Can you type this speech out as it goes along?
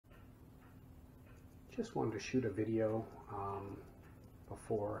Just wanted to shoot a video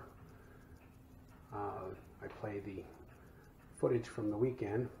before I play the footage from the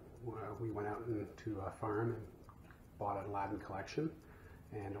weekend. We went out into a farm and bought an Aladdin collection,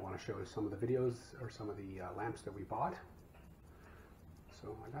 and I want to show you some of the videos or some of the lamps that we bought.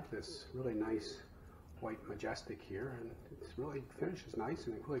 So I got this really nice white majestic here, and it's really finishes nice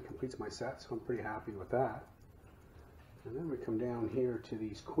and it really completes my set, so I'm pretty happy with that. And then we come down here to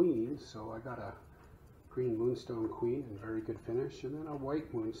these queens. So I got a green moonstone queen in very good finish, and then a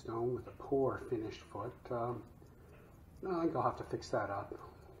white moonstone with a poor finished foot. I think I'll have to fix that up.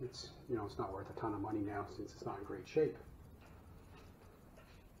 It's not worth a ton of money now since it's not in great shape.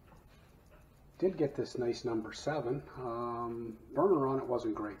 Did get this nice number 7. Burner on it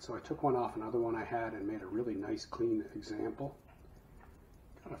wasn't great, so I took one off another one I had and made a really nice clean example.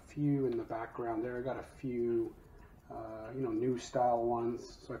 Got a few in the background there. I got a few new style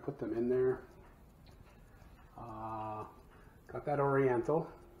ones, so I put them in there. Got that Oriental.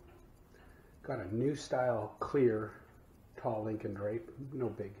 Got a new style clear tall Lincoln drape. No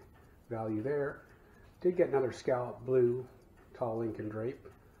big value there. Did get another scallop blue tall Lincoln drape.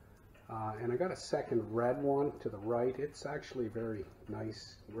 And I got a second red one to the right. It's actually very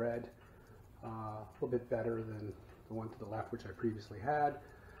nice red. A little bit better than the one to the left, which I previously had.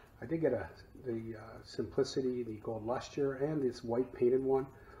 I did get the Simplicity, the Gold Luster, and this white painted one.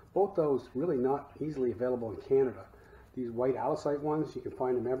 Both those really not easily available in Canada. These white Alicite ones, you can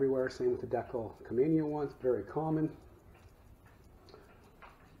find them everywhere. Same with the Deco Comania ones, very common.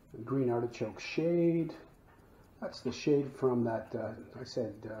 The green artichoke shade. That's the shade from that, I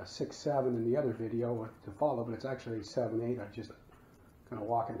said 6-7 in the other video to follow, but it's actually 7-8. I just kind of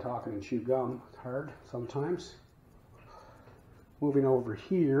walk and talk and chew gum. It's hard sometimes. Moving over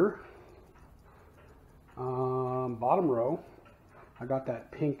here, bottom row, I got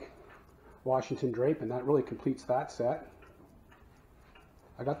that pink Washington drape, and that really completes that set.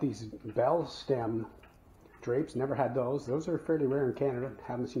 I got these bell stem drapes, never had those. Those are fairly rare in Canada,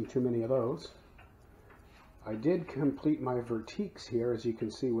 haven't seen too many of those. I did complete my vertiques here, as you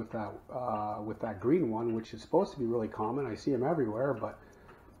can see, with that green one, which is supposed to be really common. I see them everywhere, but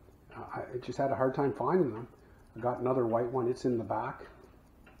I just had a hard time finding them. I got another white one, it's in the back.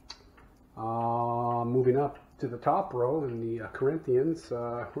 Moving up to the top row in the Corinthians,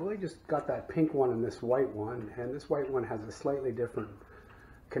 really just got that pink one and this white one, and this white one has a slightly different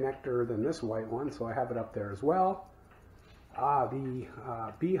connector than this white one, so I have it up there as well. The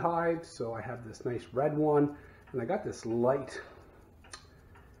beehive, so I have this nice red one, and I got this light,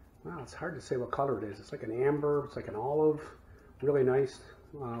 wow, it's hard to say what color it is. It's like an amber, it's like an olive, really nice.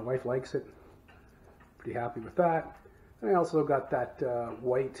 Wife likes it, pretty happy with that. And I also got that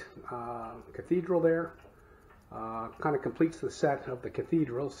white cathedral there, kind of completes the set of the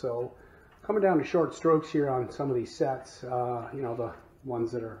cathedral. So coming down to short strokes here on some of these sets, the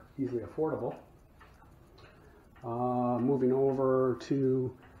ones that are easily affordable. Moving over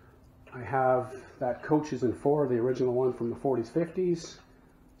to, I have that Coaches in 4, the original one from the 40s, 50s.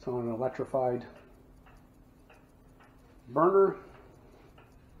 It's on an electrified burner.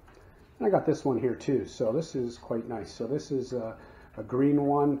 And I got this one here too, so this is quite nice. So this is a green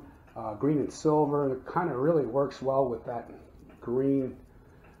one, green and silver. It kind of really works well with that green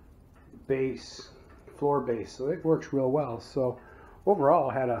base, floor base. So it works real well. So overall,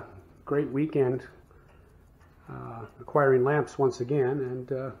 I had a great weekend acquiring lamps once again, and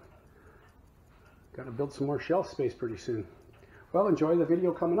got to build some more shelf space pretty soon. Well, enjoy the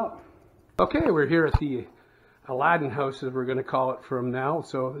video coming up. Okay, we're here at the Aladdin house, as we're going to call it from now.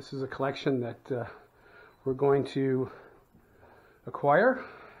 So this is a collection that we're going to acquire,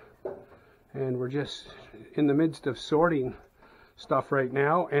 and we're just in the midst of sorting stuff right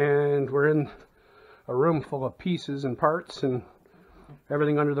now, and we're in a room full of pieces and parts and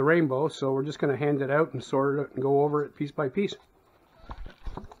everything under the rainbow, so we're just going to hand it out and sort it and go over it piece by piece.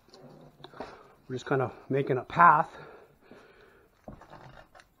 We're just kind of making a path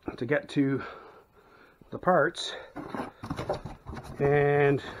to get to the parts,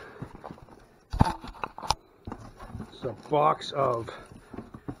 and it's a box of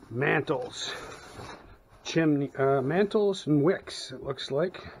mantles, chimney mantles and wicks, it looks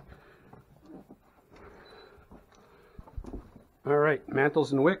like. All right,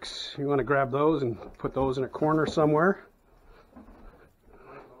 mantles and wicks, you want to grab those and put those in a corner somewhere.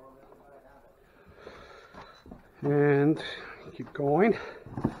 And keep going.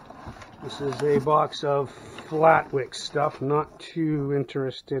 This is a box of flat wick stuff. Not too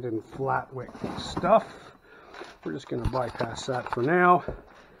interested in flat wick stuff. We're just going to bypass that for now.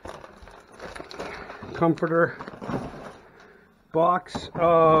 Comforter. Box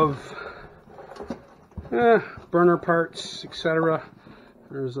of burner parts, etc.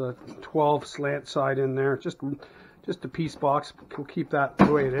 There's a 12 slant side in there, just a piece box. We'll keep that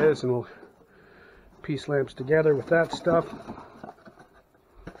the way it is, and we'll piece lamps together with that stuff.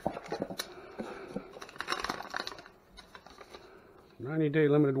 "90-day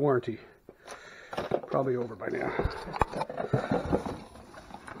limited warranty." Probably over by now.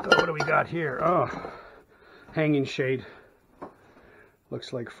 So what do we got here? Oh, hanging shade.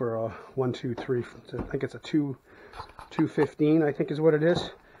 Looks like for a 1, 2, 3. I think it's a 215. I think is what it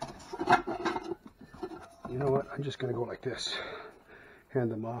is. You know what? I'm just gonna go like this.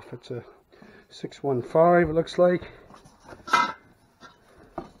 Hand them off. It's a 615. It looks like.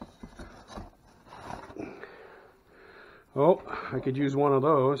 Oh, I could use one of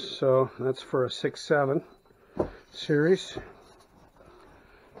those, so that's for a 6-7 series.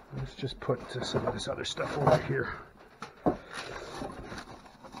 Let's just put some of this other stuff over here.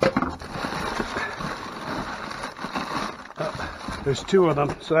 There's 2 of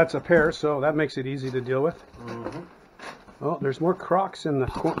them, so that's a pair, so that makes it easy to deal with. Oh, there's more Crocs in the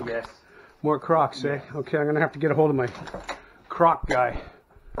corner. Yes. More Crocs, eh? Okay, I'm going to have to get a hold of my Croc guy.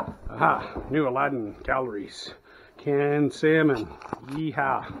 Aha, new Aladdin galleries. Canned salmon.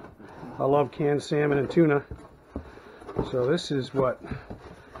 Yeehaw. I love canned salmon and tuna. So this is what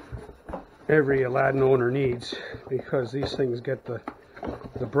every Aladdin owner needs, because these things get the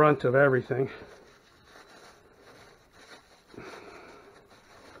brunt of everything.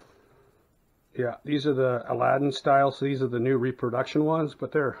 Yeah, these are the Aladdin style, so these are the new reproduction ones,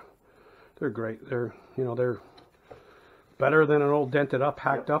 but they're great. They're better than an old dented up,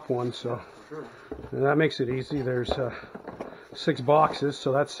 hacked up one, so and that makes it easy. There's 6 boxes,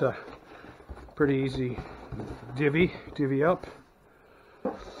 so that's pretty easy divvy up.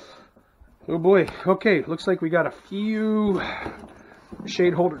 Oh boy. Okay, looks like we got a few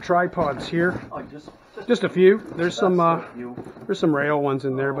shade holder tripods here. Just a few. There's some rail ones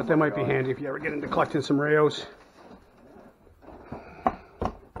in there, but they might be handy if you ever get into collecting some rails.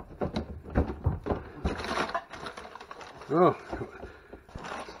 Oh,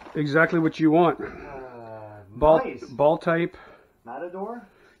 exactly what you want. Nice. Ball type. Matador?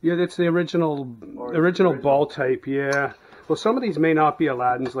 Yeah, that's the original ball type. Yeah. Well, some of these may not be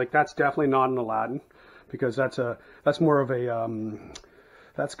Aladdins. Like that's definitely not an Aladdin, because that's more of a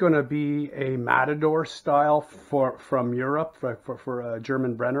that's going to be a Matador style from Europe for a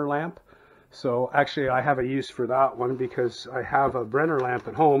German Brenner lamp. So actually, I have a use for that one because I have a Brenner lamp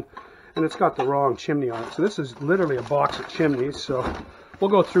at home, and it's got the wrong chimney on it. So this is literally a box of chimneys. So we'll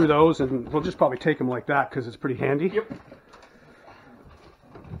go through those, and we'll just probably take them like that because it's pretty handy. Yep.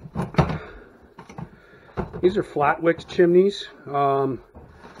 These are flat wick chimneys.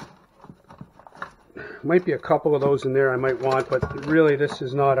 Might be a couple of those in there I might want, but really this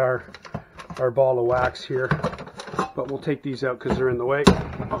is not our ball of wax here. But we'll take these out because they're in the way.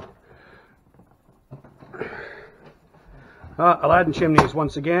 Aladdin chimneys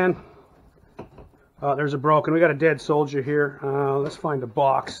once again. There's a broken. We got a dead soldier here. Let's find a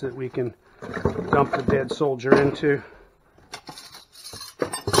box that we can dump the dead soldier into.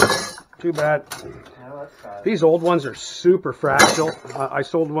 Too bad. These old ones are super fragile. I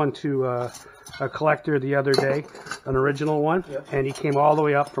sold one to a collector the other day, an original one, yep. And he came all the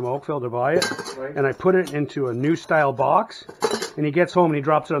way up from Oakville to buy it. Right. And I put it into a new style box, and he gets home and he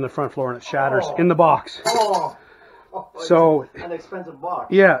drops it on the front floor and it shatters in the box. So an expensive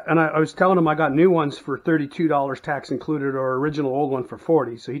box. Yeah, and I was telling him I got new ones for $32 tax included, or original old one for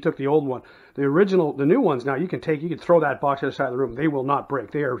 $40. So he took the old one. The new ones now you can throw that box to the side of the room. They will not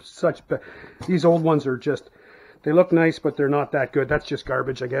break. They are these old ones are just, they look nice, but they're not that good. That's just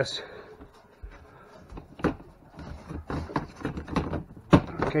garbage, I guess.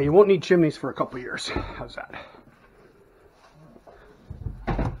 Okay, you won't need chimneys for a couple of years. How's that?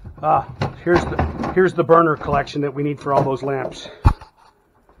 Here's the burner collection that we need for all those lamps.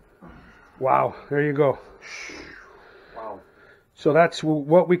 Wow, there you go. Wow. So that's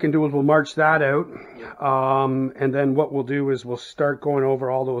what we can do is we'll march that out, and then what we'll do is we'll start going over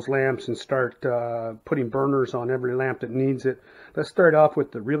all those lamps and start putting burners on every lamp that needs it. Let's start off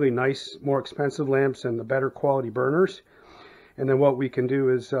with the really nice, more expensive lamps and the better quality burners, and then what we can do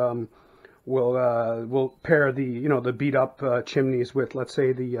is we'll pair the beat up chimneys with, let's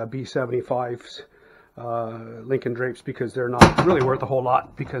say, the B75s. Lincoln drapes, because they're not really worth a whole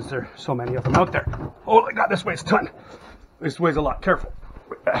lot because there's so many of them out there. Oh my God, this weighs a ton. This weighs a lot. Careful.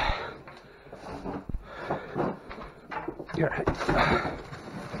 Here.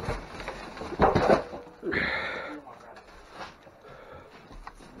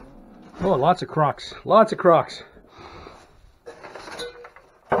 Oh, lots of Crocs. Lots of Crocs.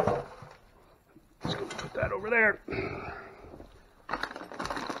 Just gonna put that over there.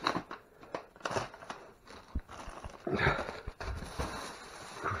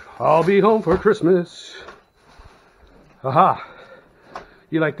 I'll be home for Christmas. Aha.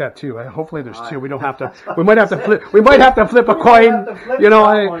 You like that too. Hopefully there's two. We don't have to. We might have to flip. We might have to flip a coin. You know,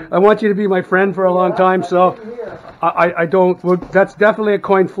 I want you to be my friend for a long time, so I don't. Well, that's definitely a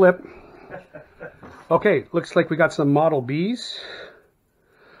coin flip. Okay, looks like we got some Model Bs.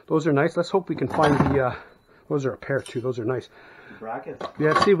 Those are nice. Let's hope we can find the. Those are a pair too. Those are nice. Brackets.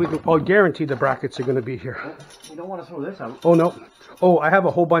 Yeah. See, we can. I'll guarantee the brackets are going to be here. You don't want to throw this out. Oh no. Oh, I have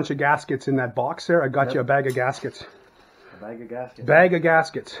a whole bunch of gaskets in that box there. I got you a bag of gaskets. Bag of gaskets. Bag of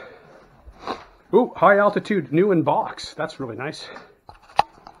gaskets. Ooh, high altitude, new in box. That's really nice.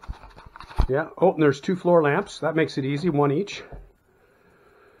 Yeah. Oh, and there's 2 floor lamps. That makes it easy, 1 each.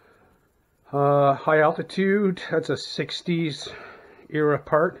 High altitude. That's a 60s era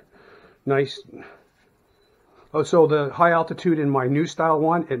part. Nice. Oh, so the high altitude in my new style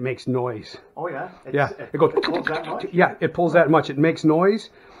one, it makes noise. Oh yeah. It goes. It pulls that much? Yeah, it pulls that much. It makes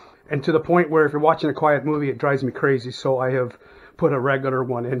noise. And to the point where if you're watching a quiet movie, it drives me crazy. So I have put a regular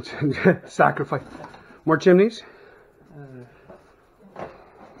one in to sacrifice. More chimneys?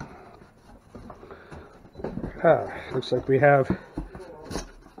 Looks like we have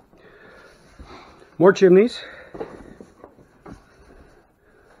more chimneys.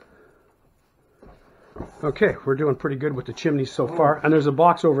 Okay, we're doing pretty good with the chimneys so far. And there's a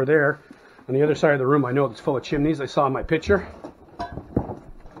box over there on the other side of the room. I know it's full of chimneys. I saw in my picture.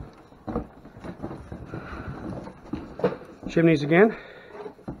 Chimneys again.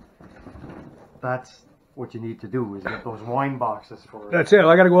 That's what you need to do, is get those wine boxes for it. That's it.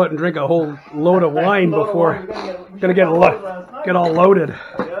 I got to go out and drink a whole load of wine before. Gonna get all loaded.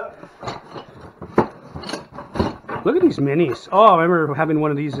 Yeah. Look at these minis. Oh, I remember having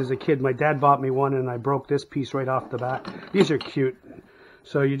one of these as a kid. My dad bought me one, and I broke this piece right off the bat. These are cute.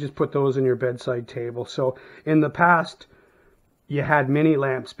 So you just put those in your bedside table. So in the past, you had mini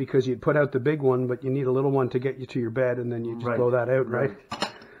lamps because you'd put out the big one, but you need a little one to get you to your bed, and then you just blow that out, right?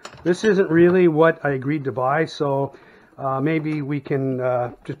 This isn't really what I agreed to buy, so maybe we can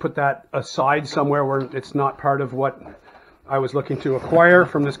just put that aside somewhere where it's not part of what I was looking to acquire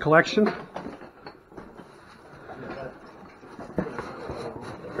from this collection.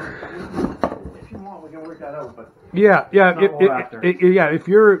 If you want, we can work that out, but yeah.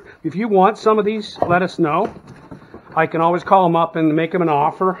 If you want some of these, let us know. I can always call them up and make them an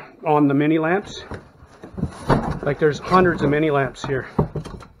offer on the mini lamps. Like there's hundreds of mini lamps here.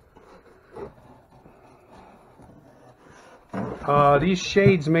 These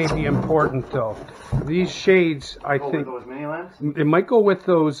shades may be important though. These shades, I think, with those mini lamps? It might go with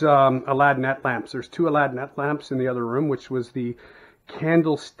those Aladdin lamps. There's 2 Aladdin lamps in the other room, which was the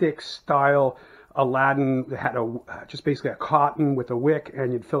candlestick style Aladdin that had just basically a cotton with a wick,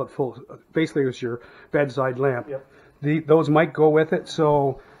 and you'd fill it full. Basically, it was your bedside lamp. Yep. Those might go with it,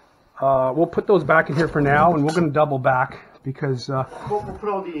 so we'll put those back in here for now, and we're going to double back because We'll put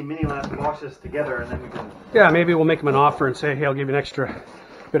all the mini lamp boxes together, and then we can. Yeah, maybe we'll make them an offer and say, hey, I'll give you an extra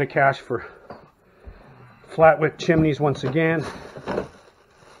bit of cash for flat wick chimneys once again.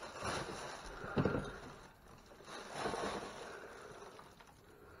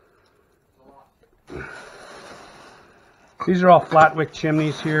 These are all flat wick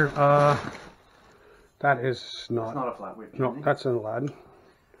chimneys here. That is not. It's not a flat wick chimney. No, that's an Aladdin.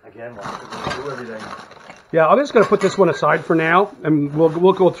 Again, we're going to do everything. Yeah, I'm just going to put this one aside for now, and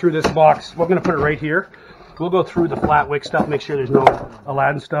we'll go through this box. We're going to put it right here. We'll go through the flat wick stuff, make sure there's no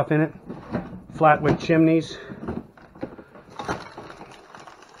Aladdin stuff in it. Flat wick chimneys.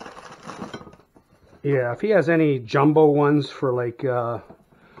 Yeah, if he has any jumbo ones for like, oh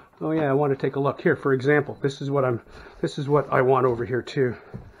yeah, I want to take a look here. For example, this is what I want over here too.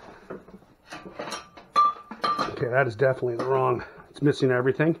 Okay, that is definitely the wrong. It's missing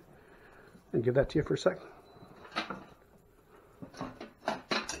everything. I'll give that to you for a second.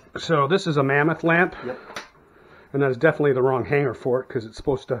 So this is a mammoth lamp. Yep. And that is definitely the wrong hanger for it because it's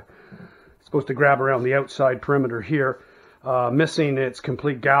supposed to grab around the outside perimeter here. Missing its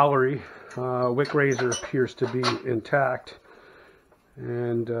complete gallery. Wick razor appears to be intact.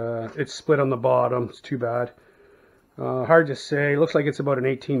 And it's split on the bottom. It's too bad. Hard to say. Looks like it's about an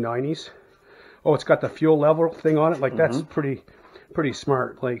 1890s. Oh, it's got the fuel level thing on it. Like that's pretty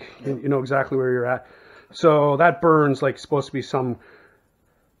smart. Like you know exactly where you're at. So that burns like supposed to be some.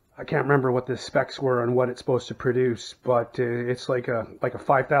 I can't remember what the specs were on what it's supposed to produce, but it's like a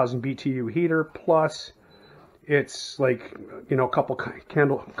 5,000 BTU heater plus. It's like, you know, a couple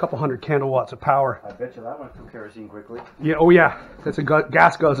hundred candlewatts of power. I bet you that went through kerosene quickly. Yeah. Oh yeah, that's a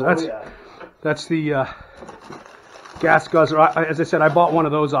gas guzzler. That's the gas guzzler. As I said, I bought one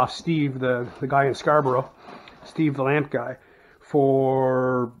of those off Steve, the guy in Scarborough, Steve the lamp guy,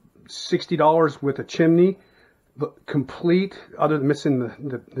 for $60 with a chimney, but complete, other than missing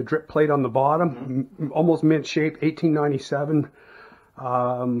the drip plate on the bottom, almost mint shape, $18.97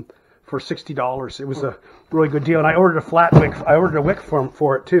 for $60. It was a really good deal, and I ordered a flat wick. I ordered a wick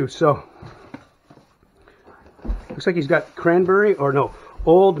for it too. So looks like he's got cranberry, or no,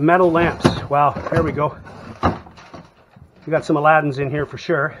 old metal lamps. Wow, there we go. We got some Aladdins in here for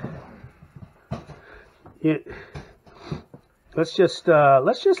sure. Let's just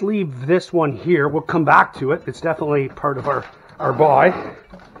leave this one here. We'll come back to it. It's definitely part of our buy.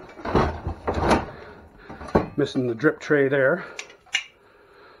 Missing the drip tray there.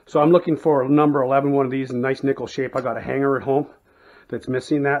 So I'm looking for a number 11, one of these in nice nickel shape. I got a hanger at home that's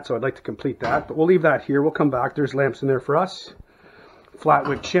missing that, so I'd like to complete that. But we'll leave that here. We'll come back. There's lamps in there for us. Flat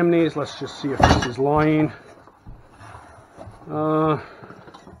wick chimneys. Let's just see if this is lying.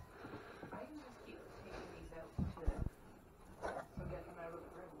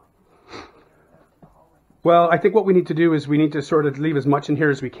 Well, I think what we need to do is we need to sort of leave as much in here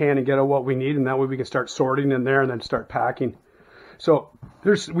as we can and get out what we need, and that way we can start sorting in there and then start packing. So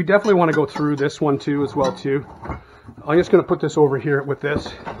we definitely want to go through this one too as well too. I'm just going to put this over here with this.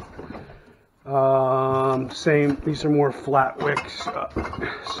 Same, these are more flat wick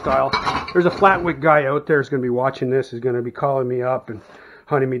style. There's a flat wick guy out there who's going to be watching this, is going to be calling me up and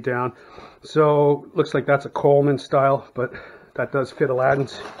hunting me down. So looks like that's a Coleman style, but that does fit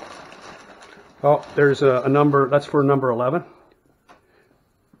Aladdin's. Oh, there's a number, that's for number 11.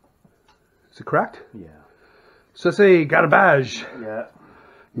 Is it correct? Yeah. So say garbage. Yeah.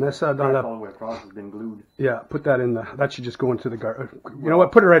 Mesa All the way across has been glued. Yeah, put that in that should just go into the you know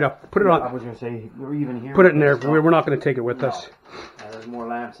what, put it right up. Put it on. I was going to say, we're even here. Put it in there. We're not going to take it with us. There's more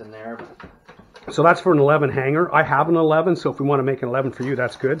lamps in there. So that's for an 11 hanger. I have an 11, so if we want to make an 11 for you,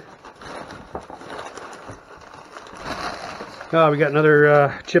 that's good. We got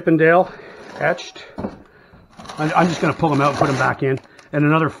another Chippendale etched. I'm just going to pull them out and put them back in. And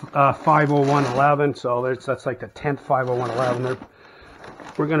another 50111, so that's like the 10th 50111.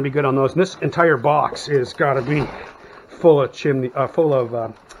 We're going to be good on those. And this entire box is got to be full of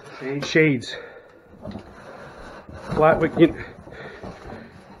shades. Flat wick.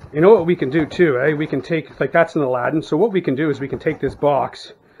 You know what we can do too, eh? We can take, like that's an Aladdin. So what we can do is we can take this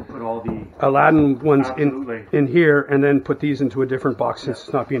box, put all the Aladdin ones in here, and then put these into a different box since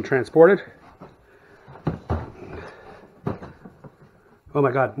it's not being transported. Oh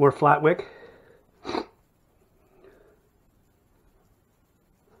my God, more flat wick.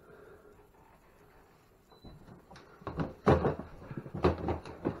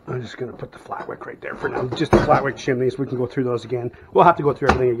 I'm just going to put the flat wick right there for now. Just the flat wick chimneys. We can go through those again. We'll have to go through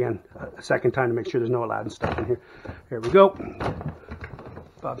everything again a second time to make sure there's no Aladdin stuff in here. Here we go.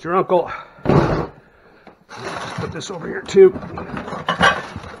 Bob's your uncle. Just put this over here too.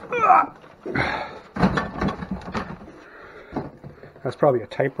 That's probably a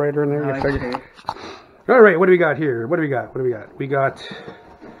typewriter in there. Okay. All right, what do we got here? What do we got? We got,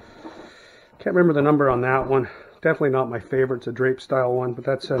 can't remember the number on that one. Definitely not my favorite. It's a drape style one, but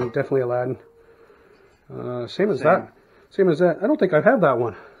that's definitely Aladdin. Same as that. Same as that. I don't think I have that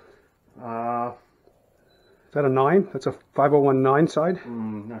one. Is that a 9? That's a 5019 side?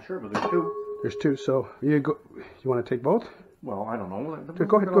 Not sure, but there's two. There's two, so you want to take both? Well, I don't know.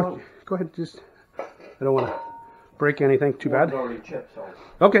 Go ahead. Just, I don't want to break anything. Too bad. Already chipped, so.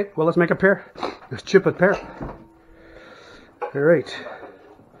 Okay, well, let's make a pair. Let's chip a pair. All right.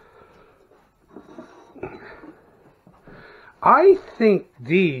 I think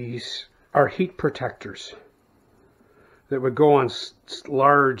these are heat protectors that would go on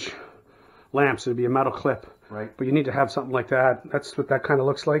large lamps. It would be a metal clip. Right. But you need to have something like that. That's what that kind of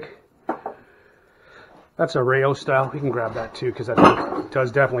looks like. That's a Rayo style. You can grab that too because that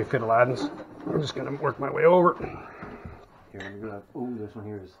does definitely fit Aladdin's. I'm just going to work my way over. Here, we're gonna, oh, this one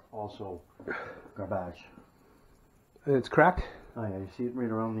here is also garbage. It's cracked? Oh yeah, you see it right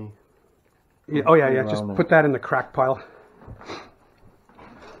around the... Yeah, oh yeah, just put that in the crack pile.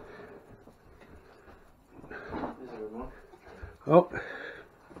 Oh.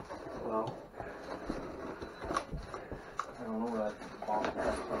 Well, I don't know where that box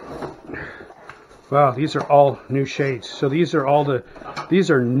is. Wow, these are all new shades. So these are all these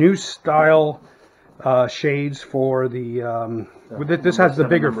are new style shades for the, this has the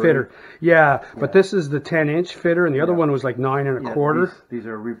bigger fitter. Yeah, but this is the 10-inch fitter, and the other one was like 9 1/4. These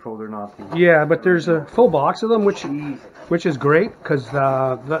are repro, they're not the... Yeah, but there's a full box of them, which is great, because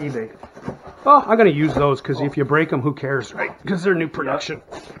eBay. Oh, I'm going to use those, because if you break them, who cares, right? Because they're new production.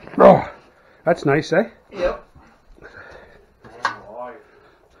 Oh, That's nice, eh? Yep.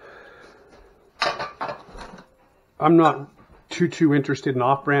 I'm not too interested in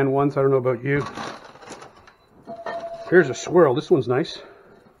off-brand ones. I don't know about you. Here's a swirl. This one's nice.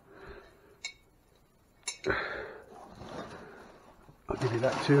 I'll give you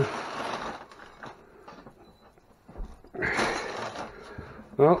that too.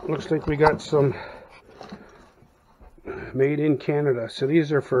 Well, looks like we got some made in Canada. So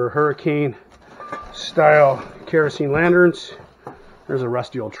these are for hurricane style kerosene lanterns. There's a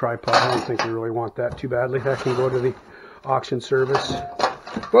rusty old tripod. I don't think we really want that too badly. That can go to the auction service.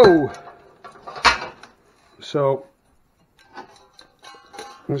 Whoa! So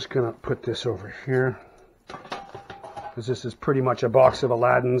I'm just gonna put this over here, because this is pretty much a box of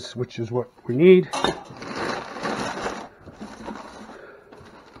Aladdins, which is what we need.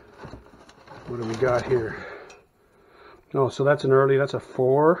 What do we got here? Oh, so that's an early, that's a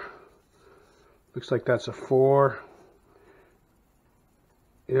 4. Looks like that's a 4.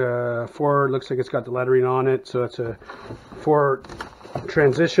 4 looks like it's got the lettering on it, so it's a 4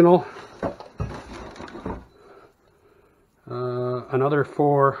 transitional. Another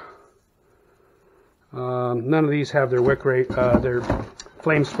 4. None of these have their wick rate, their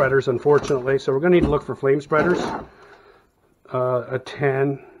flame spreaders, unfortunately. So we're going to need to look for flame spreaders. A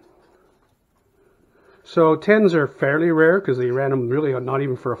 10. So 10s are fairly rare because they ran them really not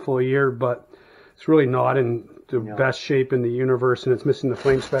even for a full year, but it's really not in the best shape in the universe, and it's missing the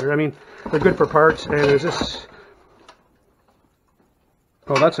flame spreader. I mean, they're good for parts. And is this?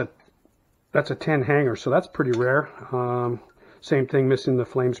 Oh, that's a 10 hanger, so that's pretty rare. Same thing, missing the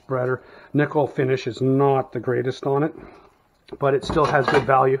flame spreader. Nickel finish is not the greatest on it, but it still has good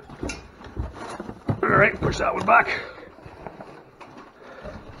value. All right, push that one back.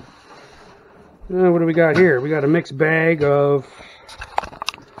 What do we got here? We got a mixed bag of,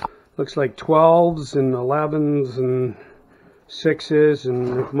 looks like 12s and 11s and 6s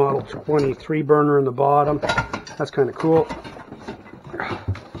and model 23 burner in the bottom. That's kind of cool.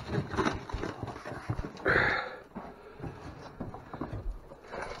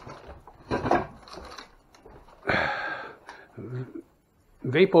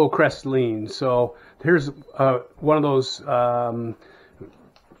 Vapocrystalline. So here's one of those,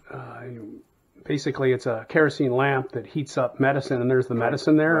 basically it's a kerosene lamp that heats up medicine, and there's the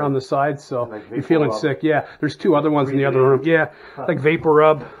medicine there on the side, so like you're feeling sick. Yeah, there's 2 other ones in the other room. Yeah, like vapor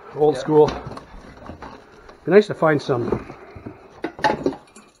rub, old school. Be nice to find some.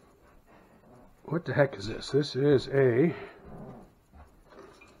 What the heck is this? This is a,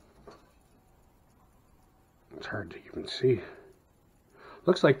 it's hard to even see.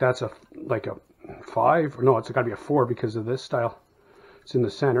 Looks like that's a 5, or no, it's got to be a 4 because of this style. It's in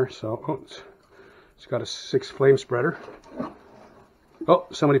the center, so it's got a 6 flame spreader. Oh,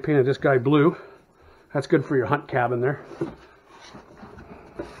 somebody painted this guy blue. That's good for your hunt cabin there.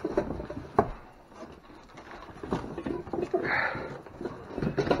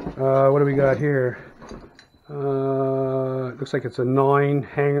 What do we got here? It looks like it's a 9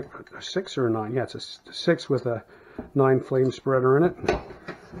 hanger, a 6 or a 9. Yeah, it's a 6 with a 9 flame spreader in it.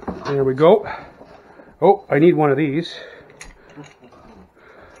 There we go. Oh, I need one of these.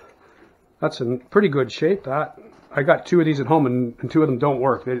 That's in pretty good shape. That I got 2 of these at home, and 2 of them don't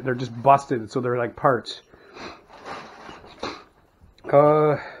work. They're just busted, so they're like parts.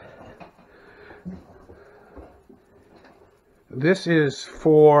 This is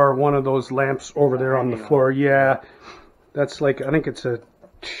for one of those lamps over there on the floor. Yeah, that's like, I think it's a,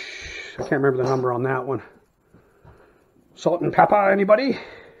 I can't remember the number on that one. Salt and pepper, anybody?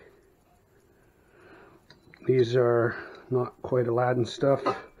 These are not quite Aladdin stuff.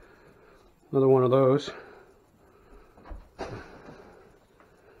 Another one of those.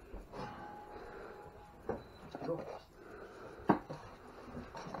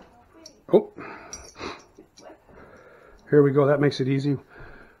 Oh, here we go. That makes it easy.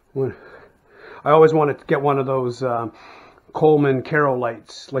 I always wanted to get one of those Coleman Caro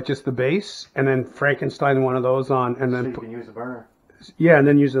lights, like just the base, and then Frankenstein one of those on, and then so you can use the burner. Yeah, and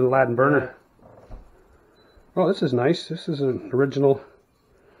then use an Aladdin burner. Yeah. Oh, this is nice. This is an original,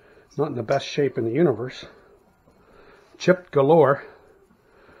 not in the best shape in the universe. Chipped galore.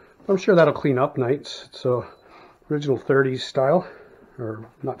 I'm sure that'll clean up nice. So, original 30s style, or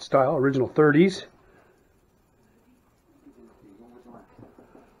not style, original 30s.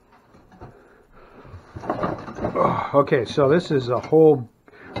 Okay, so this is a whole,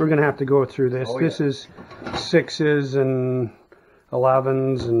 we're going to have to go through this. Oh, this is 6s and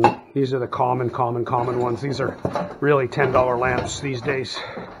 11s, and these are the common ones. These are really $10 lamps these days.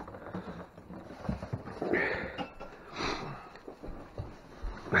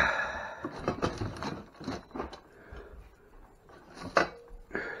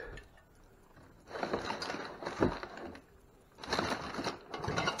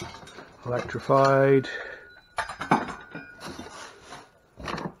 electrified.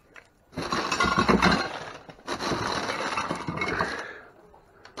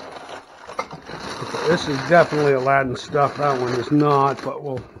 This is definitely Aladdin stuff. That one is not, but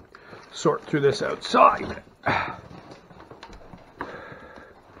we'll sort through this outside.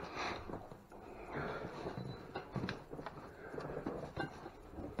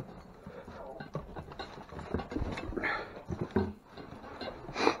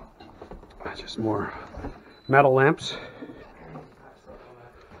 Just more metal lamps.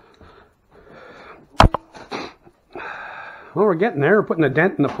 Well, we're getting there. We're putting a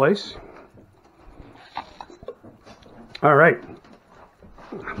dent in the place. All right,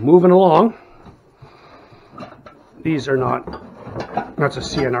 moving along. These are not, that's a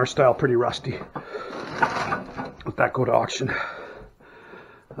CNR style, pretty rusty. Let that go to auction.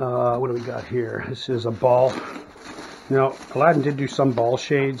 What do we got here? This is a ball. Now, Aladdin did do some ball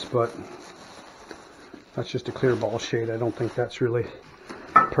shades, but that's just a clear ball shade. I don't think that's really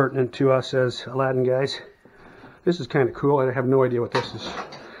pertinent to us as Aladdin guys. This is kind of cool. I have no idea what this is.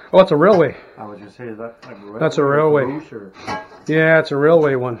 Oh, it's a railway. I would just say is that like railway. That's a railway. Yeah, it's a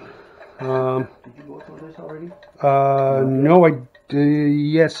railway one. Did you go through this already? No,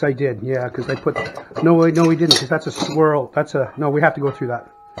 yes, I did. Yeah, because I put. No, we didn't. Because that's a swirl. That's a. No, we have to go through that.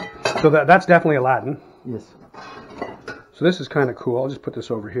 So that's definitely Aladdin. Yes. So this is kind of cool. I'll just put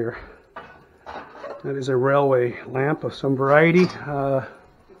this over here. That is a railway lamp of some variety.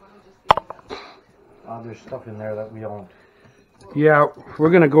 There's stuff in there that we don't. Yeah, we're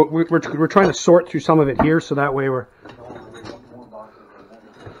gonna go. We're trying to sort through some of it here, so that way we're.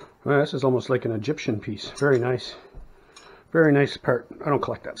 Well, this is almost like an Egyptian piece. Very nice. Very nice part. I don't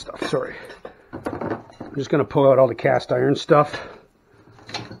collect that stuff. Sorry. I'm just gonna pull out all the cast iron stuff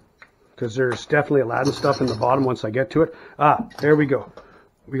because there's definitely Aladdin stuff in the bottom once I get to it. Ah, there we go.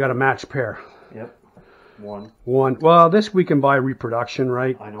 We got a match pair. Yep. One. Well, this we can buy reproduction,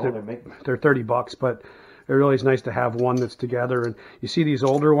 right? I know they're $30, but it really is nice to have one that's together. And you see these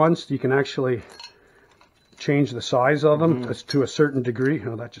older ones, you can actually change the size of them to a certain degree.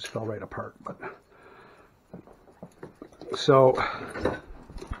 Oh, that just fell right apart. But so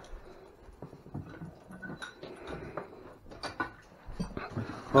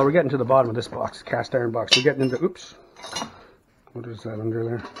well, we're getting to the bottom of this box, cast iron box. We're getting into, oops, what is that under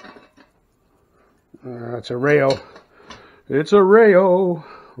there? It's a Rayo. It's a Rayo.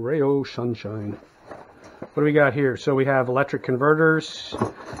 Rayo Sunshine. What do we got here? So we have electric converters.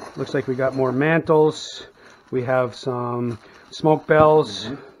 Looks like we got more mantles. We have some smoke bells.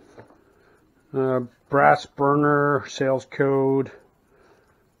 Brass burner, sales code.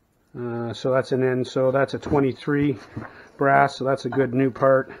 So that's an N. So that's a 23 brass. So that's a good new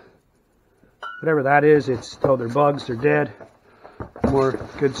part. Whatever that is, it's, oh, they're bugs. They're dead. More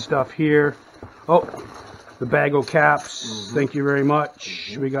good stuff here. Oh, the Bago caps. Thank you very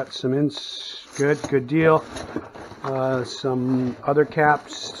much. We got some ins. Good deal. Some other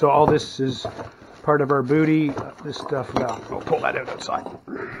caps. So all this is part of our booty. This stuff, we'll pull that out outside.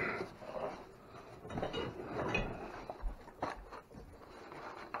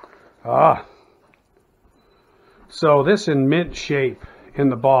 So this in mint shape in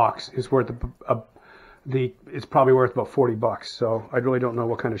the box is worth it's probably worth about $40. So I really don't know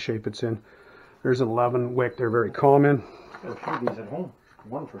what kind of shape it's in. There's an 11 wick. They're very common. Got a few of these at home.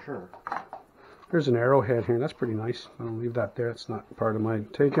 One for sure. There's an arrowhead here. That's pretty nice. I'll leave that there. It's not part of my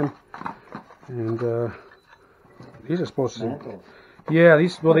taking. And these are supposed to. Mantles. Yeah,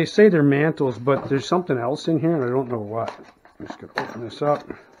 these. Well, they say they're mantles, but there's something else in here, and I don't know what. I'm just gonna open this up.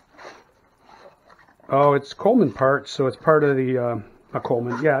 Oh, it's Coleman parts, so it's part of the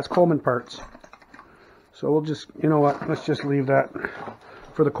Coleman. Yeah, it's Coleman parts. So we'll just, you know what? Let's just leave that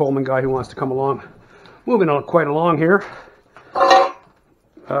for the Coleman guy who wants to come along. Moving on quite along here.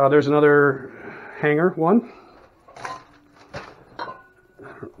 There's another hanger one.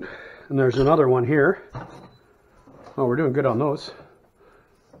 And there's another one here. Oh, we're doing good on those.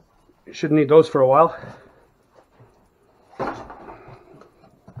 Shouldn't need those for a while.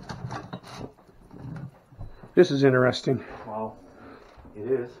 This is interesting. Wow, it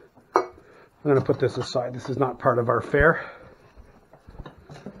is. I'm going to put this aside. This is not part of our fare.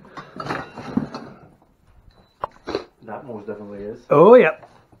 That most definitely is. Oh, yeah.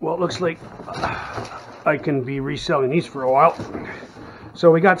 Well, it looks like I can be reselling these for a while. So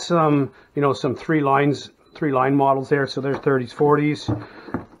we got some, some three line models there. So there's 30s, 40s,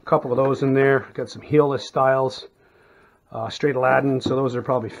 a couple of those in there. Got some heelless styles, straight Aladdin. So those are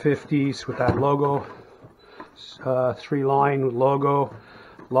probably 50s with that logo. 3 line with logo,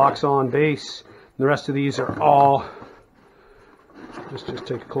 locks on base. And the rest of these are all Let's just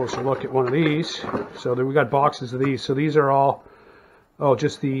take a closer look at one of these. So we got boxes of these. So these are all, oh,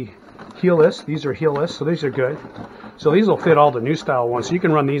 just the heelless. These are heelless, so these are good. So these will fit all the new style ones. So you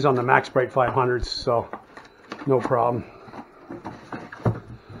can run these on the Max Bright 500s, so no problem.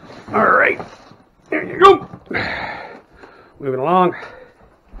 All right, there you go. Moving along.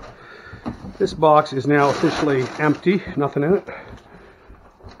 This box is now officially empty. Nothing in it.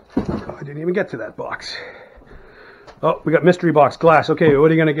 Oh, I didn't even get to that box. Oh, we got mystery box glass. Okay, what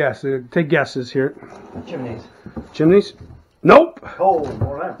are you going to guess? Take guesses here. Chimneys. Chimneys? Nope. Oh,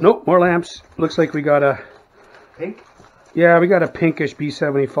 more lamps. Nope, more lamps. Looks like we got a... Pink? Yeah, we got a pinkish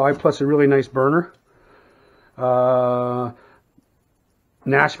B75 plus a really nice burner.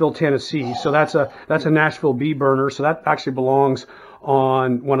 Nashville, Tennessee. So that's a Nashville B burner. So that actually belongs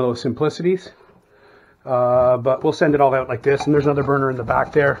on one of those Simplicities. But we'll send it all out like this. And there's another burner in the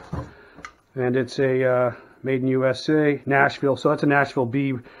back there. And it's a... made in USA, Nashville. So that's a Nashville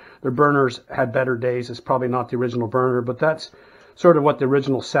B. Their burners had better days. It's probably not the original burner, but that's sort of what the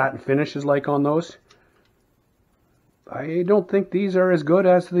original satin finish is like on those. I don't think these are as good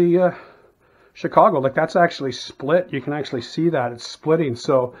as the Chicago. Like, that's actually split. You can actually see that. It's splitting.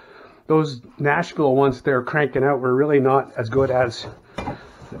 So those Nashville ones they're cranking out were really not as good as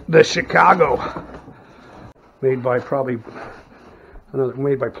the Chicago. Made by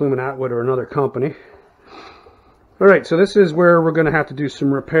made by Plume and Atwood or another company. Alright, so this is where we're going to have to do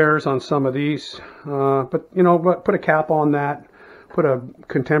some repairs on some of these. But, you know, put a cap on that. Put a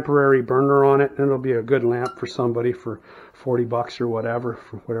contemporary burner on it, and it'll be a good lamp for somebody for 40 bucks or whatever,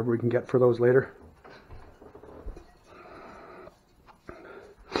 for whatever we can get for those later.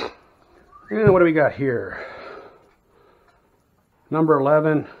 And what do we got here? Number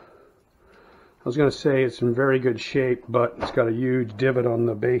 11. I was going to say it's in very good shape, but it's got a huge divot on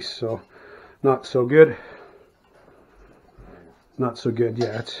the base, so not so good. Not so good.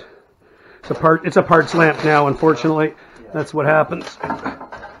 Yeah, it's a parts lamp now, unfortunately. That's what happens.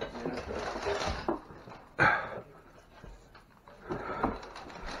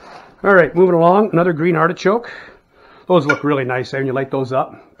 All right, moving along. Another green artichoke. Those look really nice when you light those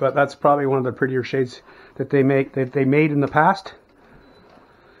up, but that's probably one of the prettier shades that they made in the past.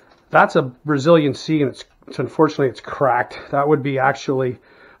 That's a Brazilian C, and it's unfortunately it's cracked. That would be actually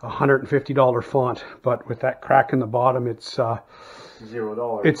 $150 font, but with that crack in the bottom, it's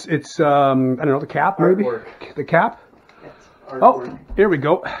 $0. It's I don't know, the cap maybe. Artwork. The cap. Oh, here we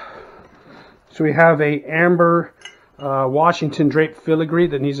go. So we have a amber Washington drape filigree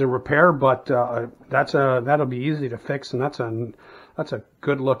that needs a repair, but that'll be easy to fix, and that's a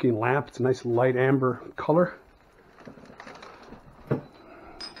good looking lamp. It's a nice light amber color.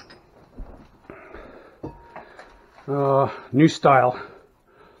 New style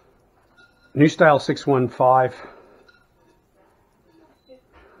 615.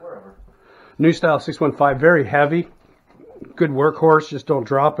 New style 615, very heavy. Good workhorse, just don't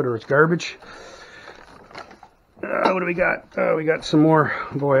drop it or it's garbage. What do we got? We got some more.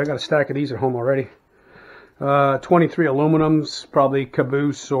 Boy, I got a stack of these at home already. 23 aluminums, probably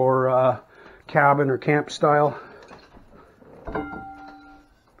caboose or cabin or camp style.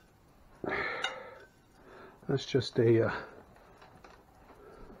 That's just a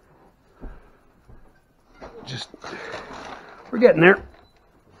we're getting there.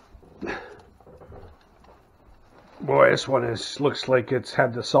 Boy, this one looks like it's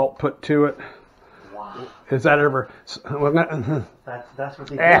had the salt put to it. Wow. Is that ever? That's what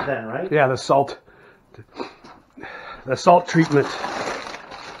they did then, right? Yeah, the salt treatment.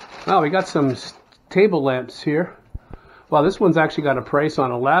 Oh, we got some table lamps here. Well, this one's actually got a price on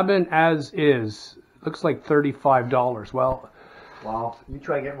Aladdin as is. Looks like $35. Well. Wow, you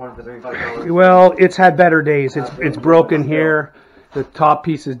try getting one for $35. Well, it's had better days. It's broken here. The top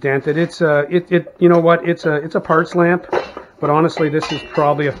piece is dented. It's you know what? It's a parts lamp, but honestly, this is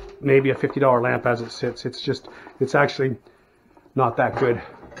probably maybe a $50 lamp as it sits. It's actually not that good.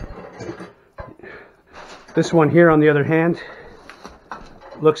 This one here, on the other hand,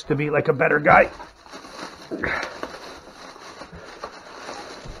 looks to be like a better guy.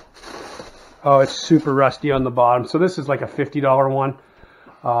 Oh, it's super rusty on the bottom. So this is like a $50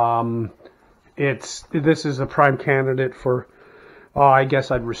 one. This is a prime candidate for. Oh, I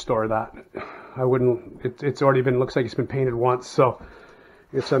guess I'd restore that. I wouldn't. It's already been. Looks like it's been painted once, so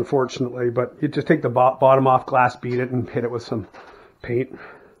it's unfortunately. But you just take the bottom off, glass beat it, and hit it with some paint.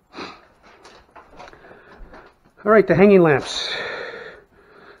 All right, the hanging lamps.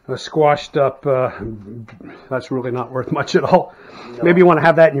 Squashed up. That's really not worth much at all. No. Maybe you want to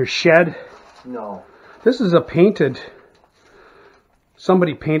have that in your shed. No. This is a painted.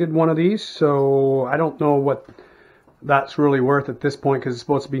 Somebody painted one of these, so I don't know what. that's really worth at this point because it's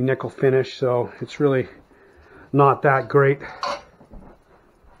supposed to be nickel finish, so it's really not that great.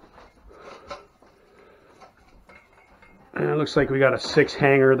 And it looks like we got a 6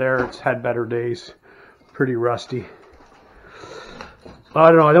 hanger there. It's had better days. Pretty rusty. I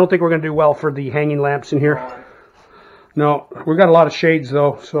don't know. I don't think we're going to do well for the hanging lamps in here. No, we've got a lot of shades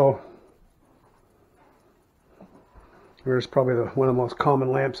though, so there's probably one of the most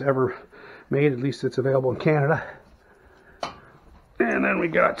common lamps ever made. At least it's available in Canada. And then we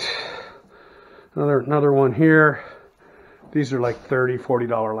got another one here. These are like $30,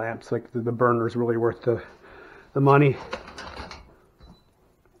 $40 lamps. Like the burner is really worth the money.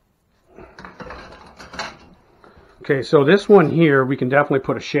 Okay, so this one here we can definitely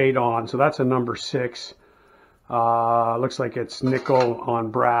put a shade on. So that's a number 6. Looks like it's nickel on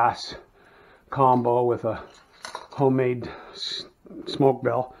brass combo with a homemade smoke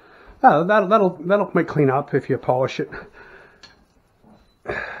bell. That'll might clean up if you polish it.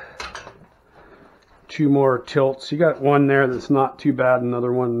 2 more tilts. You got one there that's not too bad.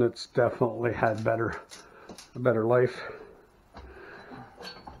 Another one that's definitely had a better life.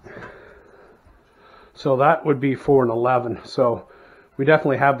 So that would be for an 11. So we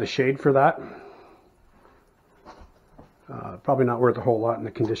definitely have the shade for that. Probably not worth a whole lot in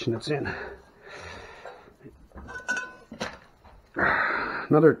the condition it's in.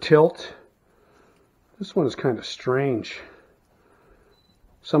 Another tilt. This one is kind of strange.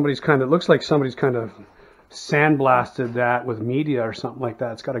 Looks like somebody's kind of sandblasted that with media or something like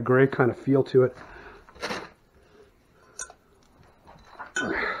that. It's got a gray kind of feel to it.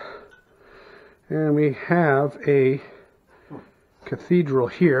 And we have a cathedral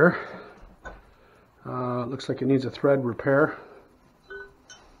here. Looks like it needs a thread repair.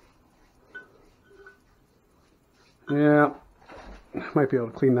 Yeah, might be able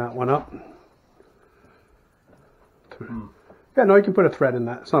to clean that one up. Yeah, no, you can put a thread in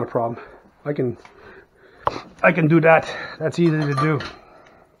that. It's not a problem. I can do that. That's easy to do.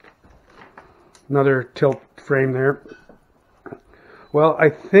 Another tilt frame there. Well, I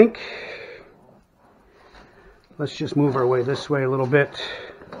think let's just move our way this way a little bit.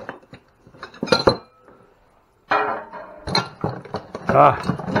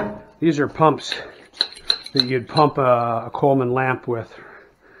 These are pumps that you'd pump a Coleman lamp with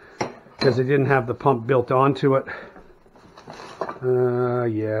because they didn't have the pump built onto it.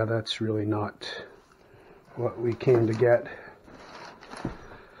 Yeah, that's really not what we came to get.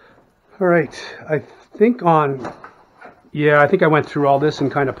 All right, I think I went through all this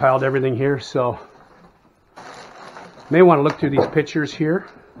and kind of piled everything here, so may want to look through these pictures here.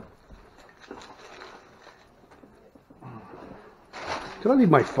 Did I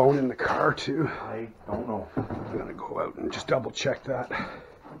leave my phone in the car too? I don't know. I'm gonna go out and just double check that.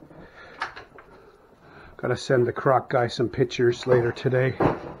 Gotta send the croc guy some pictures later today.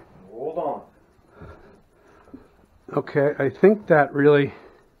 Hold on. Okay, I think that really...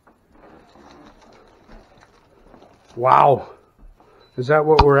 Wow. Is that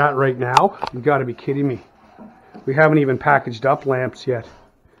what we're at right now? You gotta be kidding me. We haven't even packaged up lamps yet.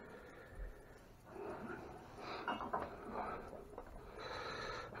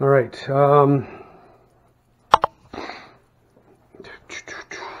 All right.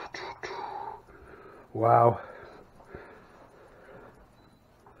 Wow.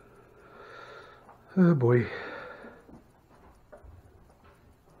 Oh boy.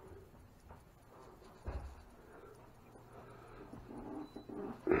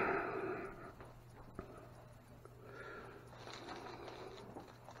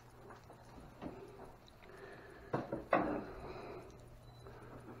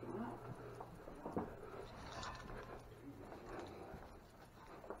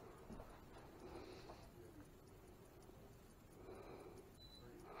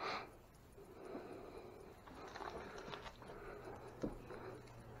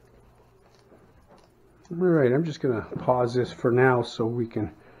 All right, I'm just going to pause this for now so we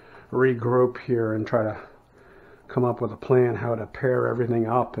can regroup here and try to come up with a plan how to pair everything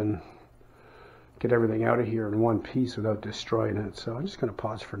up and get everything out of here in one piece without destroying it. So I'm just going to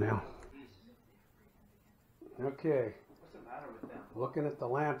pause for now. Okay, looking at the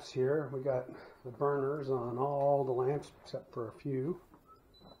lamps here, we got the burners on all the lamps except for a few.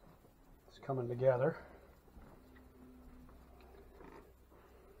 It's coming together.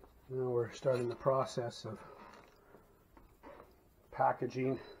 Now we're starting the process of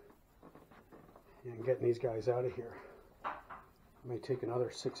packaging and getting these guys out of here. It may take another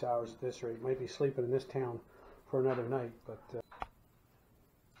 6 hours at this rate. Might be sleeping in this town for another night, but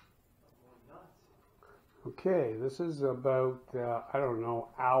okay, this is about I don't know,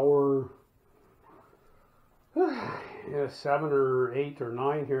 hour 7 or 8 or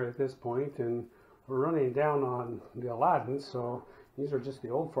 9 here at this point, and we're running down on the Aladdin. So these are just the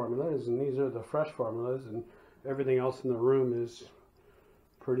old formulas, and these are the fresh formulas, and everything else in the room is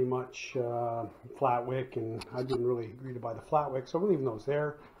pretty much flat wick, and I didn't really agree to buy the flat wick, so I'm leaving those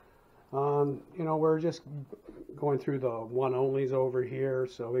there. You know, we're just going through the one onlys over here.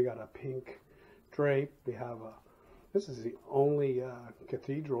 So we got a pink drape. We have a, this is the only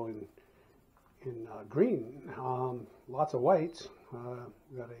cathedral in green. Lots of whites.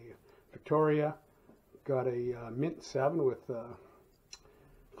 We got a Victoria, got a mint 7 with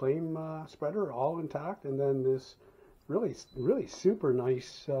flame spreader, all intact, and then this really super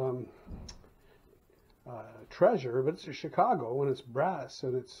nice treasure, but it's a Chicago and it's brass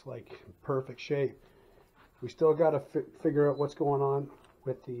and it's like perfect shape. We still got to figure out what's going on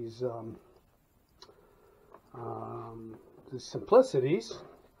with these the simplicities,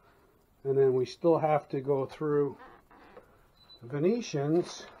 and then we still have to go through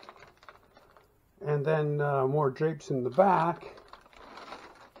Venetians, and then more drapes in the back,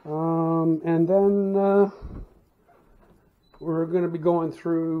 and then we're going to be going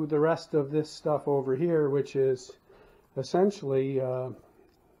through the rest of this stuff over here, which is essentially a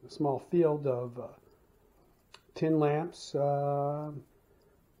small field of tin lamps, 6s,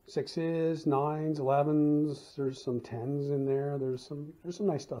 9s, 11s. There's some 10s in there. There's some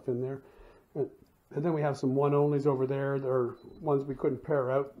nice stuff in there, and then we have some one onlys over there. There are ones we couldn't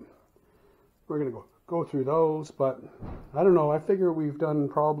pair out. We're going to go through those, but I don't know. I figure we've done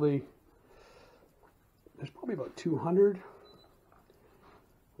there's probably about 200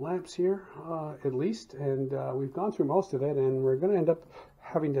 lamps here at least, and we've gone through most of it, and we're going to end up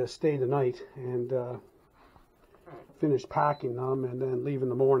having to stay the night and finish packing them and then leave in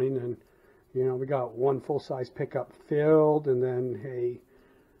the morning. And you know, we got one full-size pickup filled, and then a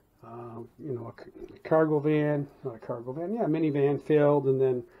cargo van, not a cargo van, yeah, minivan filled, and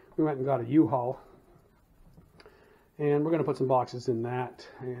then we went and got a U-Haul, and we're going to put some boxes in that,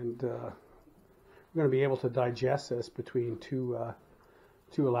 and we're going to be able to digest this between two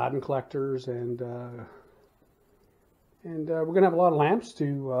Aladdin collectors, and we're going to have a lot of lamps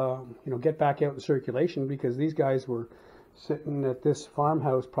to get back out in circulation, because these guys were sitting at this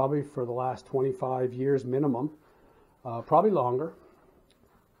farmhouse probably for the last 25 years minimum, probably longer,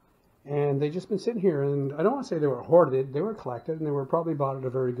 and they've just been sitting here. And I don't want to say they were hoarded, they were collected, and they were probably bought at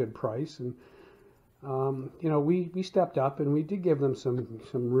a very good price. And we stepped up, and we did give them some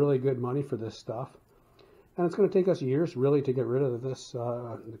really good money for this stuff. And it's going to take us years really to get rid of this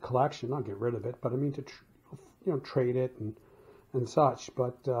the collection. Not get rid of it, but I mean to trade it and such.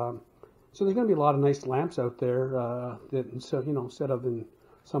 But so there's going to be a lot of nice lamps out there that instead of in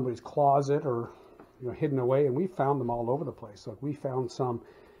somebody's closet or hidden away. And we found them all over the place. Like we found some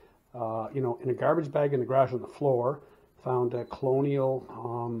in a garbage bag in the garage on the floor. Found a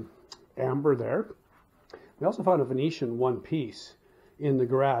colonial amber there. We also found a Venetian one piece in the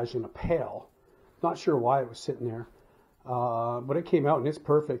garage in a pail. Not sure why it was sitting there, but it came out and it's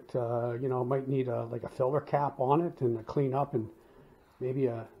perfect. Might need like a filler cap on it and a clean up, and maybe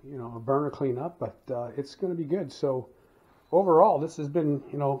a burner clean up, but it's going to be good. So overall, this has been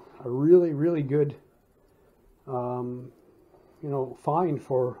a really good find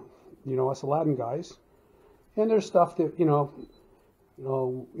for us Aladdin guys. And there's stuff that when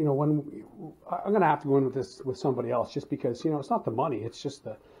I'm going to have to go in with this with somebody else, just because it's not the money, it's just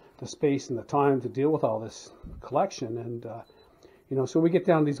the space and the time to deal with all this collection. And so we get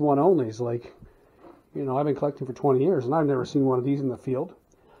down to these one onlys. Like I've been collecting for 20 years and I've never seen one of these in the field.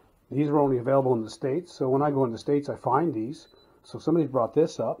 These are only available in the States, so when I go in the States I find these. So somebody brought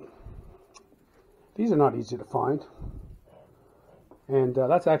this up. These are not easy to find, and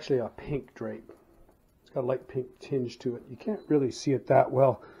that's actually a pink drape. It's got a light pink tinge to it. You can't really see it that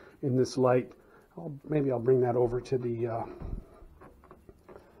well in this light. Maybe I'll bring that over to the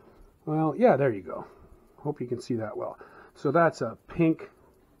well, yeah, there you go. Hope you can see that well. So that's a pink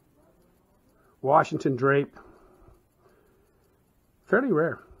Washington drape. Fairly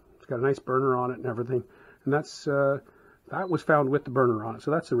rare. It's got a nice burner on it and everything. And that's that was found with the burner on it.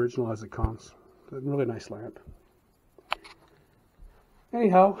 So that's original as it comes. A really nice lamp.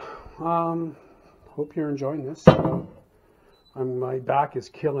 Anyhow, hope you're enjoying this. My back is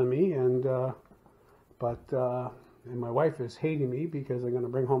killing me, and and my wife is hating me because I'm going to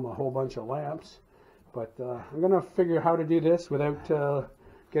bring home a whole bunch of lamps. But I'm going to figure out how to do this without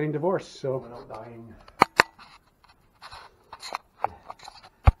getting divorced. So without dying.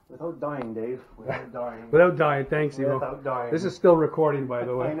 Without dying, Dave. Without dying. Without dying. Thanks, Evo. Without dying. This is still recording, by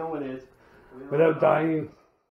the way. I know it is. Without dying.